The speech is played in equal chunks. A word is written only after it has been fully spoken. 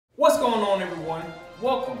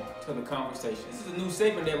Welcome to the conversation. This is a new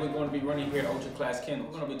segment that we're going to be running here at Ultra Class Kennels.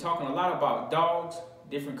 We're going to be talking a lot about dogs,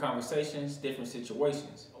 different conversations, different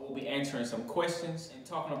situations. We'll be answering some questions and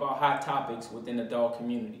talking about hot topics within the dog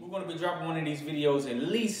community. We're going to be dropping one of these videos at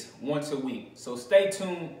least once a week. So stay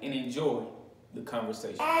tuned and enjoy the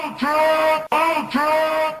conversation.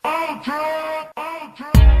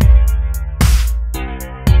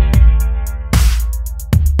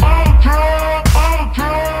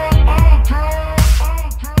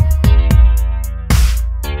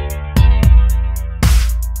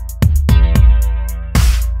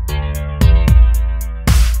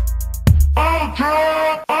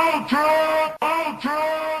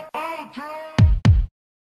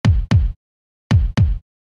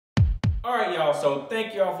 Alright y'all, so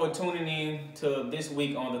thank y'all for tuning in to this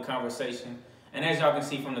week on The Conversation. And as y'all can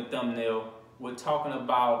see from the thumbnail, we're talking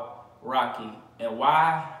about Rocky and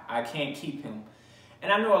why I can't keep him.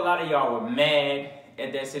 And I know a lot of y'all were mad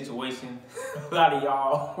at that situation. A lot of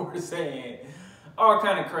y'all were saying all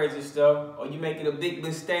kind of crazy stuff, or you making a big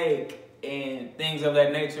mistake and things of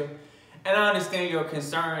that nature. And I understand your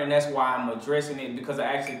concern, and that's why I'm addressing it, because I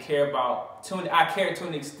actually care to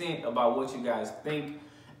an extent about what you guys think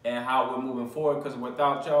and how we're moving forward, because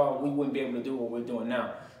without y'all, we wouldn't be able to do what we're doing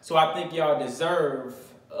now. So I think y'all deserve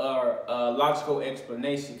a logical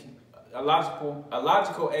explanation, a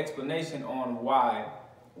logical explanation on why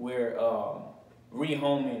we're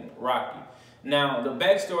rehoming Rocky. Now, the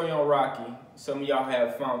backstory on Rocky, some of y'all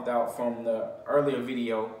have found out from the earlier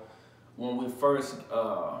video when we first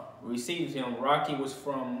received him. Rocky was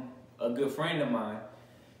from a good friend of mine,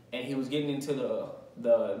 and he was getting into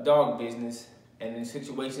the dog business. And then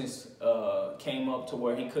situations came up to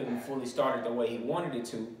where he couldn't fully start it the way he wanted it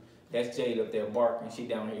to. That's Jade up there barking. She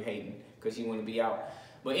down here hating because she wanted to be out.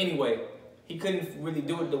 But anyway, he couldn't really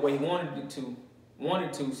do it the way he wanted to.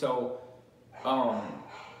 So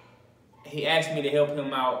he asked me to help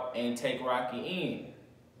him out and take Rocky in.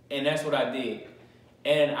 And that's what I did.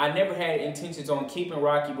 And I never had intentions on keeping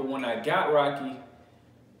Rocky, but when I got Rocky,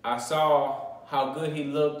 I saw how good he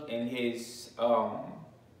looked in his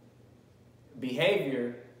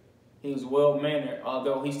behavior. He was well-mannered,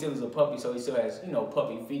 although he still is a puppy, so he still has,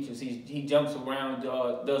 puppy features. He jumps around,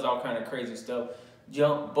 does all kind of crazy stuff.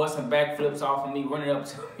 Busting backflips off of me, running up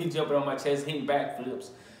to me, jumping on my chest, hitting backflips,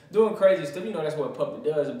 doing crazy stuff. That's what a puppy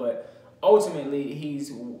does, but ultimately,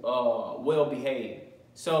 he's well-behaved.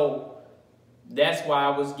 So that's why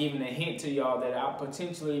I was giving a hint to y'all that I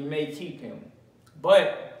potentially may keep him.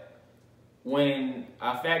 But when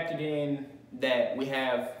I factored in that we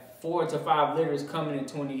have 4 to 5 litters coming in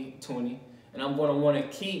 2020, and I'm going to want to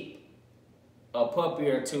keep a puppy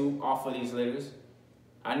or two off of these litters.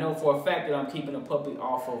 I know for a fact that I'm keeping a puppy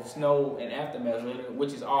off of Snow and Aftermath litter,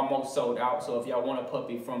 which is almost sold out. So if y'all want a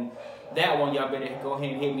puppy from that one, y'all better go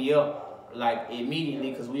ahead and hit me up like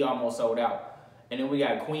immediately, because we almost sold out. And then we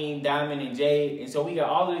got Queen, Diamond, and Jade. And so we got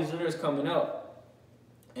all of these litters coming up.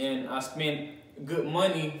 And I spent good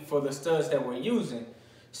money for the studs that we're using.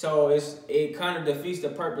 So it kind of defeats the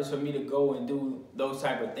purpose for me to go and do those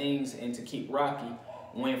type of things and to keep Rocky,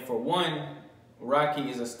 when for one, Rocky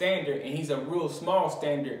is a standard, and he's a real small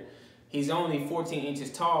standard. He's only 14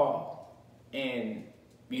 inches tall, and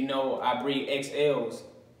I breed XLs,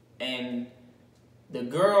 and the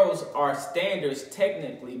girls are standards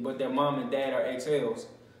technically, but their mom and dad are XLs.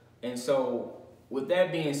 And so with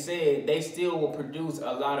that being said, they still will produce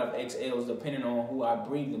a lot of XLs depending on who I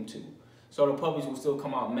breed them to. So the puppies will still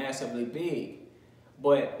come out massively big.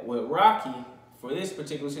 But with Rocky, for this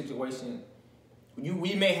particular situation,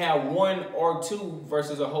 we may have 1 or 2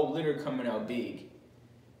 versus a whole litter coming out big.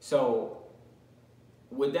 So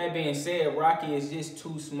with that being said, Rocky is just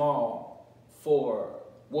too small for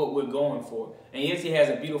what we're going for. And yes, he has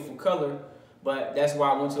a beautiful color, but that's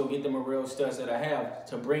why I went to go get them a real studs that I have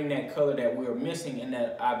to bring that color that we're missing and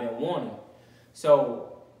that I've been wanting. So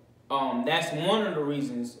that's one of the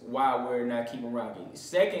reasons why we're not keeping Rocky.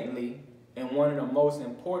 Secondly, and one of the most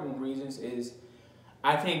important reasons, is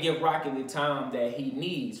I can't give Rocky the time that he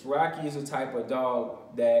needs. Rocky is a type of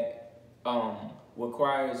dog that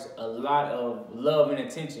requires a lot of love and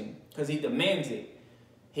attention because he demands it.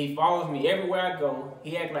 He follows me everywhere I go.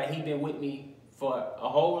 He acts like he's been with me for a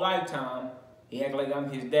whole lifetime. He acts like I'm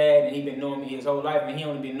his dad, and he's been knowing me his whole life, and he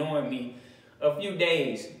only been knowing me a few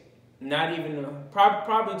days. Not even,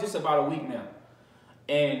 probably just about a week now.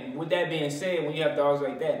 And with that being said, when you have dogs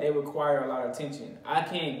like that, they require a lot of attention. I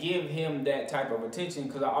can't give him that type of attention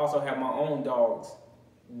because I also have my own dogs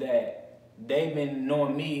that they've been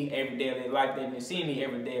knowing me every day of their life. They've been seeing me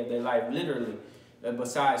every day of their life, literally,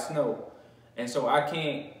 besides Snow. And so I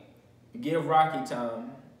can't give Rocky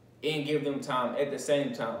time and give them time at the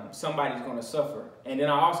same time, somebody's going to suffer. And then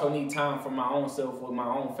I also need time for my own self with my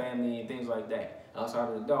own family and things like that outside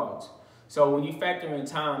of the dogs. So when you factor in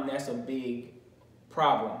time, that's a big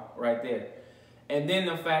problem right there. And then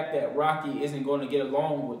the fact that Rocky isn't going to get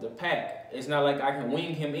along with the pack. It's not like I can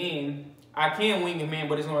wing him in. I can wing him in,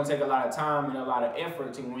 but it's going to take a lot of time and a lot of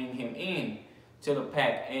effort to wing him in to the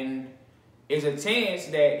pack. And there's a chance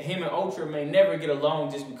that him and Ultra may never get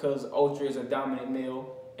along just because Ultra is a dominant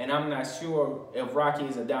male. And I'm not sure if Rocky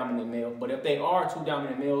is a dominant male. But if they are two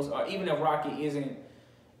dominant males, or even if Rocky isn't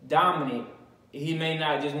dominant, he may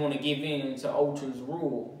not just want to give in to Ultra's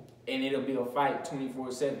rule. And it'll be a fight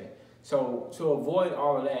 24/7. So to avoid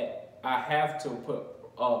all of that, I have to put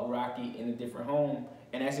Rocky in a different home.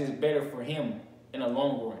 And that's just better for him in the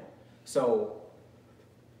long run. So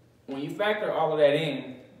when you factor all of that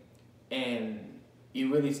in and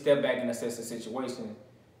you really step back and assess the situation,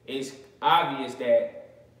 it's obvious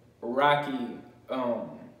that Rocky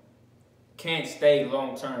can't stay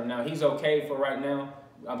long term. Now, he's okay for right now.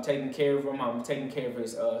 I'm taking care of him. I'm taking care of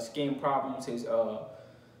his skin problems, his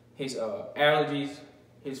allergies.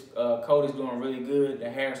 His coat is doing really good. The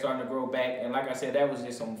hair is starting to grow back. And like I said, that was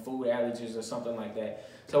just some food allergies or something like that.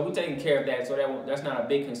 So we're taking care of that. So that's not a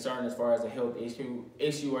big concern as far as a health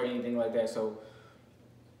issue or anything like that. So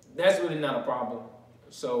that's really not a problem.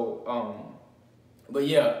 So, but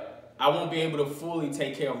yeah, I won't be able to fully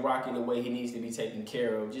take care of Rocky the way he needs to be taken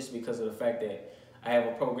care of just because of the fact that I have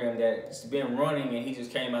a program that's been running and he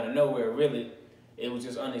just came out of nowhere, really. It was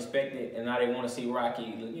just unexpected, and I didn't want to see Rocky,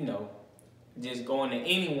 you know, just going to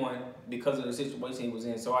anyone because of the situation he was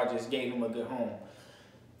in. So I just gave him a good home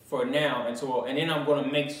for now and then I'm going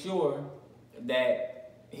to make sure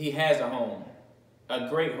that he has a home, a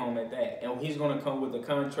great home at that. And he's going to come with a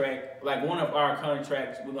contract, like one of our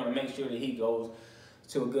contracts. We're going to make sure that he goes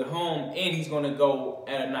to a good home, and he's going to go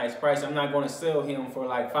at a nice price. I'm not going to sell him for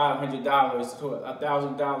like $500 to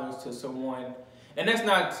 $1,000 to someone. And that's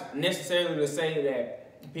not necessarily to say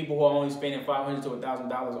that people who are only spending $500 to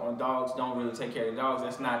 $1,000 on dogs don't really take care of the dogs.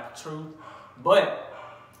 That's not the truth. But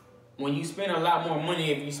when you spend a lot more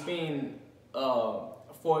money, if you spend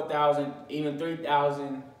 $4,000, even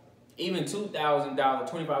 $3,000, even $2,000,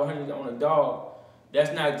 $2,500 on a dog,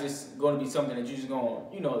 that's not just going to be something that you're just going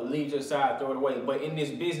to, you know, leave to the side, throw it away. But in this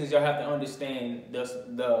business, y'all have to understand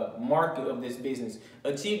the market of this business.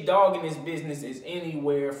 A cheap dog in this business is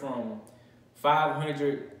anywhere from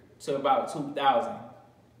 $500 to about $2,000.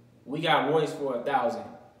 We got Royce for $1,000.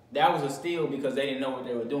 That was a steal because they didn't know what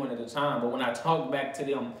they were doing at the time. But when I talked back to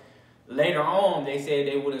them later on, they said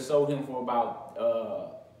they would have sold him for about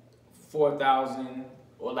 $4,000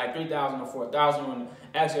 or like $3,000 or $4,000. When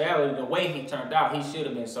actually, the way he turned out, he should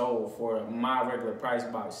have been sold for my regular price,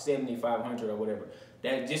 about $7,500 or whatever.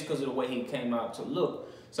 That just because of the way he came out to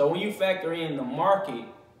look. So when you factor in the market,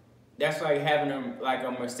 that's like having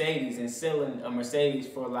a Mercedes and selling a Mercedes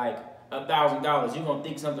for like $1,000. You're gonna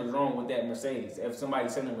think something's wrong with that Mercedes. If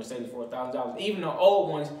somebody's selling a Mercedes for $1,000, even the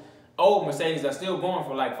old Mercedes are still going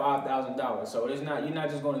for like $5,000. So it's not, you're not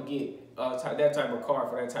just gonna get that type of car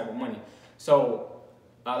for that type of money. So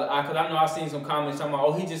because I know I've seen some comments talking about,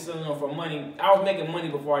 oh, he just selling them for money. I was making money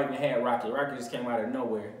before I even had Rocky. Rocky just came out of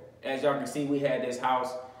nowhere. As y'all can see, we had this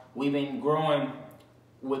house. We've been growing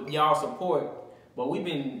with y'all support, but we've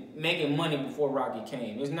been making money before Rocky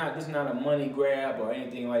came. This is not a money grab or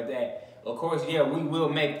anything like that. Of course, yeah, we will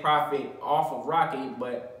make profit off of Rocky,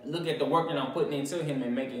 but look at the work that I'm putting into him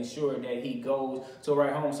and making sure that he goes to the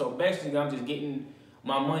right home. So basically, I'm just getting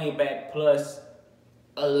my money back plus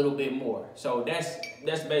a little bit more. So that's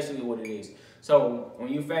basically what it is. So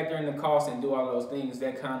when you factor in the cost and do all those things,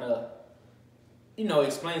 that kind of, you know,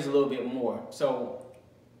 explains a little bit more. So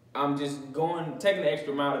I'm just taking the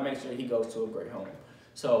extra mile to make sure he goes to a great home.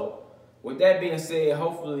 So with that being said,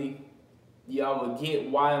 hopefully y'all will get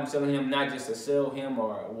why I'm selling him, not just to sell him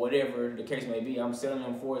or whatever the case may be. I'm selling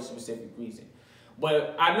him for a specific reason.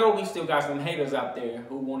 But I know we still got some haters out there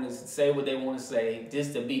who want to say what they want to say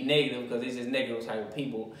just to be negative because they're just negative type of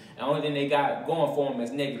people. And the only thing they got going for them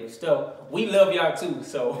is negative stuff. We love y'all too.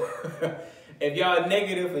 So if y'all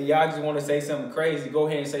negative and y'all just want to say something crazy, go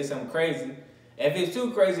ahead and say something crazy. If it's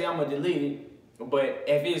too crazy, I'm going to delete it. But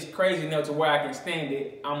if it's crazy enough to where I can stand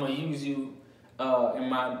it, I'm going to use you in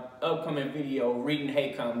my upcoming video reading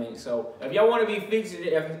hate comments. So if y'all want to be featured,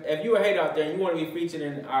 if you're a hater out there and you want to be featured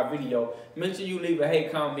in our video, make sure you leave a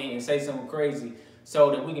hate comment and say something crazy so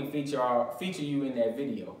that we can feature you in that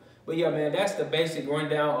video. But yeah, man, that's the basic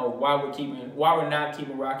rundown of why we're not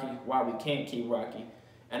keeping Rocky, why we can't keep Rocky.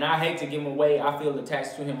 And I hate to give him away. I feel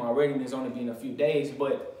attached to him already, and it's only been a few days.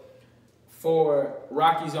 But for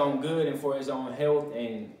Rocky's own good and for his own health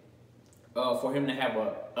and for him to have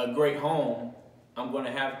a great home, I'm going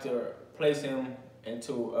to have to place him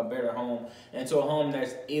into a better home, into a home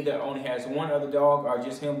that's either only has one other dog or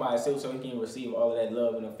just him by himself, so he can receive all of that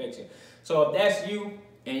love and affection. So if that's you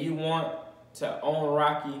and you want to own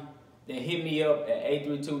Rocky, then hit me up at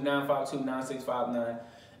 832-952-9659.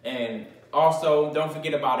 And also, don't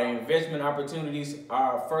forget about our investment opportunities.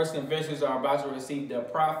 Our first investors are about to receive their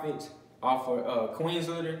profits off of Queen's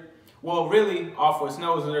litter. Well, really off of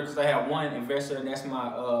Snow's litter, because I have one investor, and that's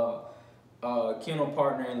my kennel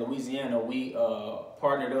partner in Louisiana. We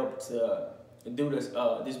partnered up to do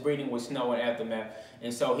this breeding with Snow and Aftermath,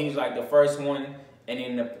 and so he's like the first one, and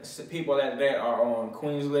then the people after that are on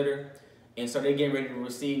Queen's litter, and so they're getting ready to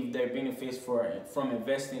receive their benefits from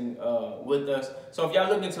investing with us. So if y'all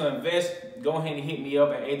looking to invest, go ahead and hit me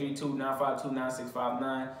up at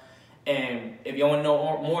 832-952-9659. And if y'all want to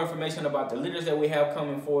know more information about the litters that we have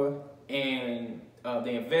coming forth and the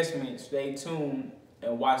investment, stay tuned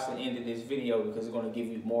and watch the end of this video, because it's going to give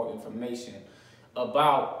you more information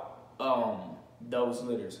about those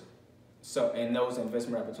litters and those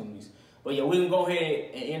investment opportunities. But yeah, we can go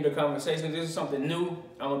ahead and end the conversation. This is something new.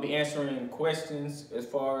 I'm going to be answering questions as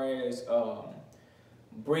far as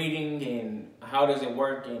breeding and how does it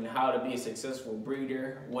work and how to be a successful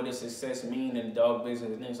breeder. What does success mean in the dog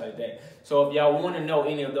business and things like that. So if y'all want to know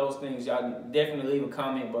any of those things, y'all definitely leave a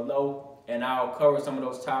comment below, and I'll cover some of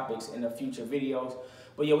those topics in the future videos.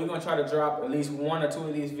 But yeah, we're going to try to drop at least 1 or 2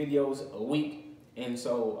 of these videos a week. And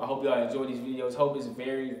so I hope y'all enjoy these videos. Hope it's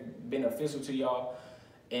very beneficial to y'all.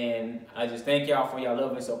 And I just thank y'all for y'all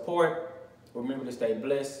love and support. Remember to stay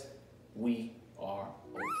blessed. We are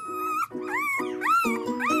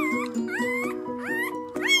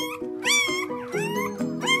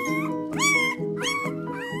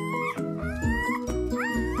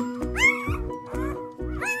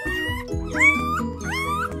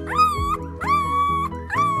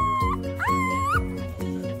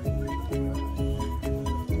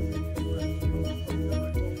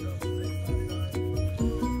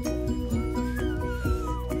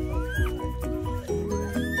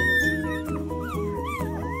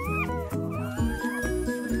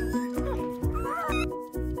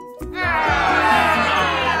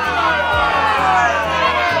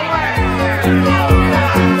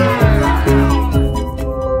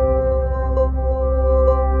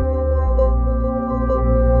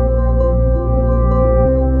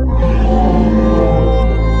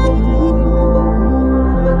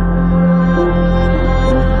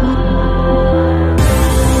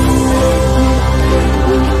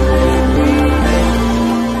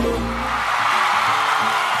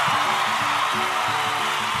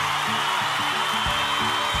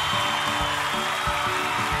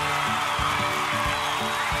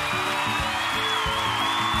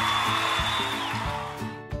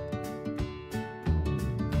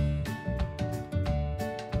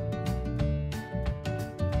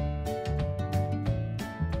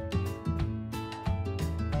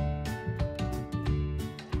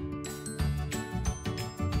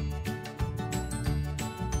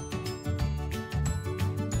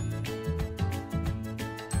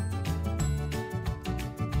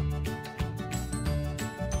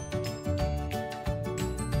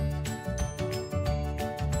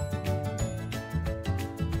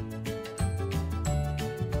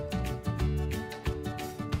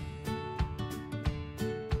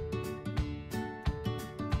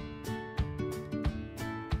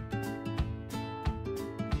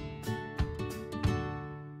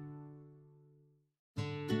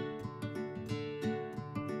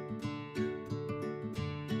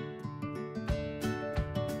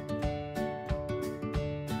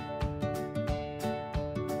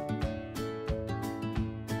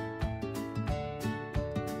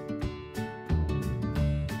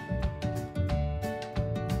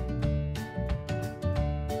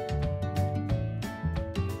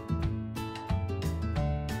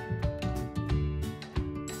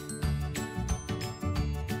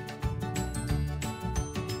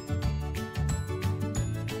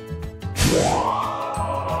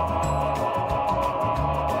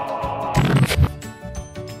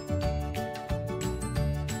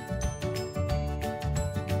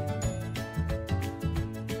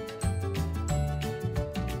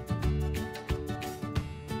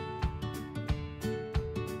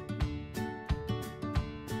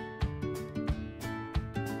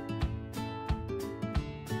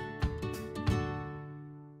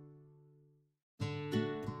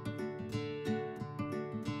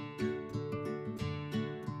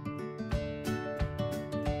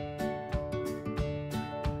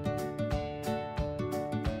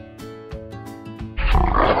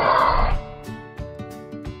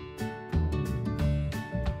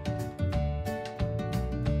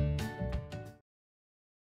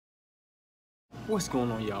What's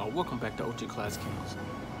going on, y'all? Welcome back to Ultra Class Kennels.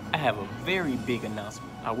 I have a very big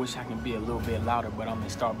announcement. I wish I can be a little bit louder, but I'm in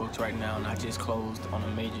Starbucks right now and I just closed on a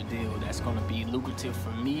major deal that's going to be lucrative for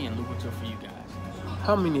me and lucrative for you guys.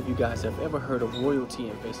 How many of you guys have ever heard of royalty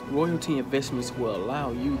investment? Royalty investments will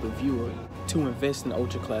allow you, the viewer, to invest in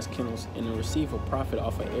Ultra Class Kennels and receive a profit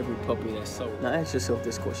off of every puppy that's sold. Now ask yourself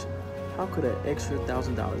this question. How could an extra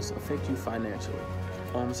 $1,000 affect you financially?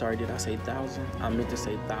 Oh, I'm sorry, did I say 1,000? I meant to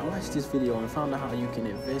say 1,000. Watch this video and find out how you can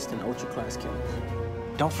invest in Ultra Class Kennels.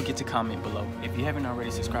 Don't forget to comment below. If you haven't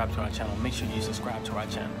already subscribed to our channel, make sure you subscribe to our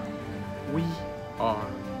channel. We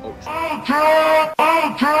are Ultra.